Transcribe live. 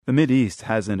The Mideast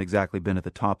hasn't exactly been at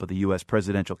the top of the U.S.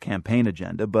 presidential campaign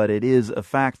agenda, but it is a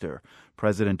factor.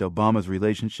 President Obama's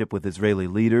relationship with Israeli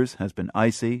leaders has been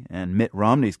icy, and Mitt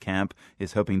Romney's camp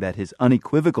is hoping that his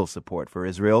unequivocal support for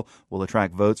Israel will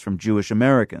attract votes from Jewish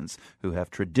Americans, who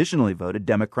have traditionally voted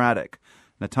Democratic.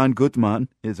 Nathan Guttman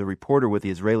is a reporter with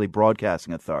the Israeli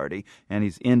Broadcasting Authority, and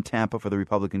he's in Tampa for the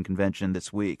Republican convention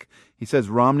this week. He says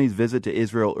Romney's visit to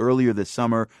Israel earlier this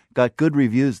summer got good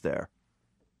reviews there.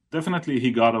 Definitely,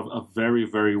 he got a very,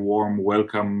 very warm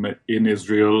welcome in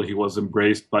Israel. He was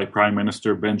embraced by Prime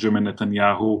Minister Benjamin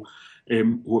Netanyahu,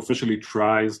 who officially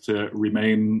tries to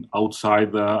remain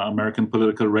outside the American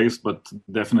political race, but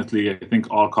definitely I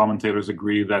think all commentators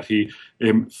agree that he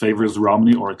favors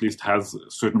Romney, or at least has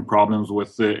certain problems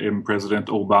with President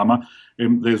Obama.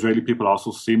 The Israeli people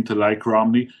also seem to like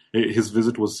Romney. His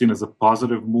visit was seen as a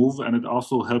positive move, and it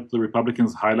also helped the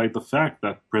Republicans highlight the fact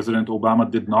that President Obama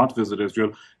did not visit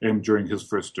Israel during his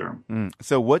first term.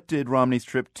 So what did Romney's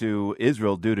trip to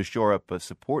Israel do to shore up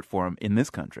support for him in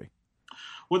this country?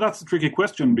 Well, that's a tricky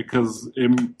question because,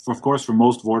 of course, for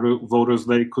most voters,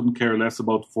 they couldn't care less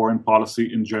about foreign policy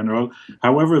in general.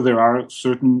 However, there are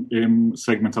certain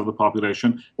segments of the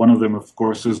population. One of them, of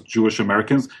course, is Jewish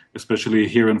Americans, especially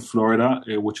here in Florida,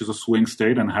 which is a swing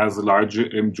state and has a large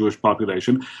Jewish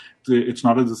population. It's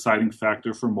not a deciding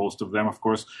factor for most of them, of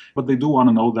course, but they do want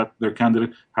to know that their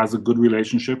candidate has a good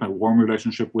relationship, a warm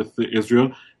relationship with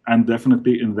Israel, and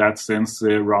definitely in that sense,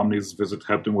 Romney's visit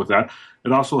helped him with that.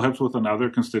 It also helps with another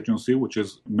constituency, which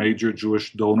is major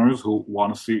Jewish donors who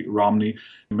want to see Romney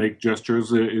make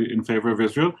gestures in favor of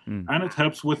Israel. And it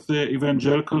helps with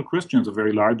evangelical Christians, a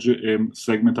very large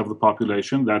segment of the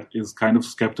population that is kind of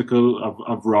skeptical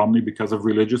of Romney because of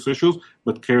religious issues,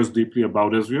 but cares deeply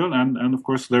about Israel. And of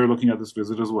course, they're looking at this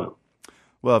visit as well.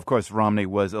 Well, of course, Romney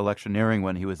was electioneering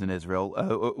when he was in Israel.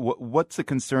 What's the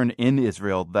concern in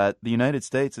Israel that the United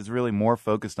States is really more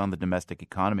focused on the domestic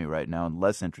economy right now and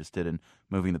less interested in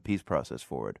moving the peace process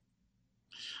forward?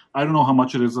 I don't know how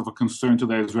much it is of a concern to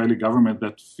the Israeli government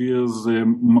that feels,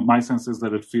 my sense is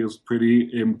that it feels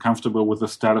pretty comfortable with the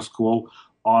status quo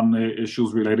on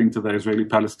issues relating to the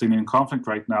Israeli-Palestinian conflict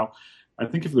right now. I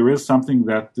think if there is something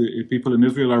that people in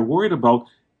Israel are worried about,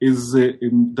 is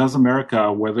does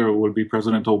America, whether it will be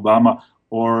President Obama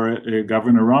or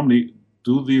Governor Romney,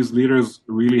 do these leaders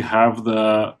really have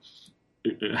the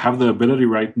ability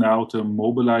right now to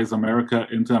mobilize America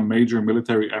into a major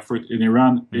military effort in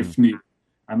Iran if need?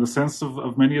 And the sense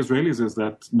of many Israelis is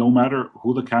that no matter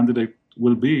who the candidate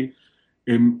will be,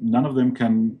 none of them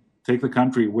can take the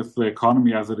country with the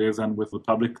economy as it is and with the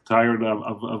public tired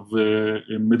of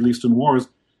Middle Eastern wars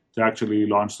to actually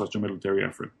launch such a military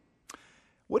effort.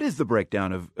 What is the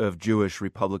breakdown of Jewish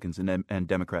Republicans and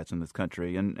Democrats in this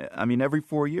country? And I mean, every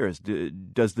 4 years,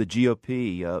 does the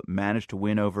GOP manage to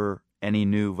win over any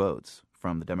new votes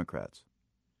from the Democrats?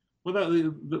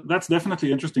 Well, that's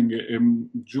definitely interesting.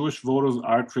 Jewish voters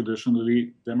are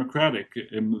traditionally Democratic.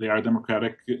 They are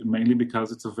Democratic mainly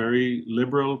because it's a very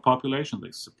liberal population.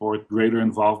 They support greater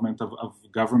involvement of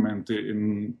government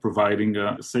in providing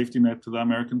a safety net to the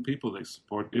American people. They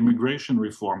support immigration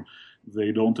reform.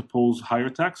 They don't oppose higher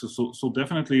taxes. So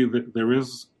definitely there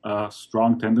is a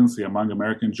strong tendency among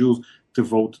American Jews to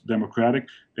vote Democratic.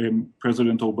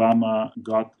 President Obama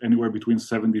got anywhere between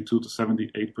 72 to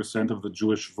 78% of the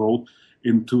Jewish vote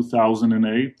in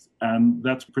 2008, and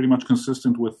that's pretty much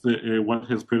consistent with what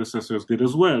his predecessors did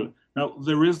as well. Now,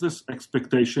 there is this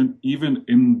expectation, even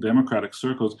in Democratic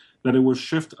circles, that it will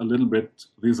shift a little bit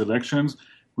these elections.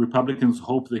 Republicans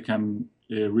hope they can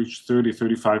reach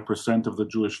 35% of the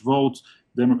Jewish votes.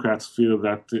 Democrats feel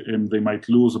that they might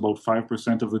lose about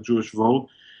 5% of the Jewish vote.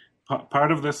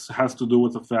 Part of this has to do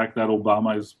with the fact that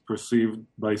Obama is perceived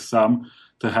by some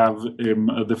to have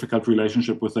a difficult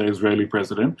relationship with the Israeli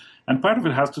president. And part of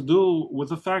it has to do with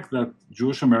the fact that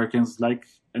Jewish Americans, like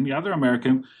any other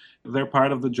American, they're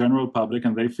part of the general public,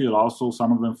 and they feel also,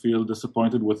 some of them feel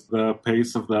disappointed with the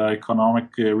pace of the economic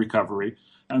recovery.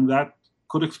 And that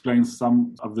could explain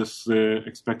some of this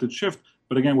expected shift.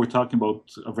 But again, we're talking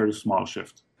about a very small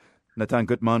shift. Nathan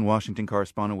Guttman, Washington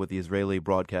correspondent with the Israeli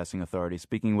Broadcasting Authority,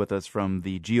 speaking with us from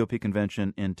the GOP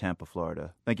convention in Tampa,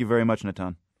 Florida. Thank you very much,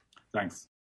 Nathan. Thanks.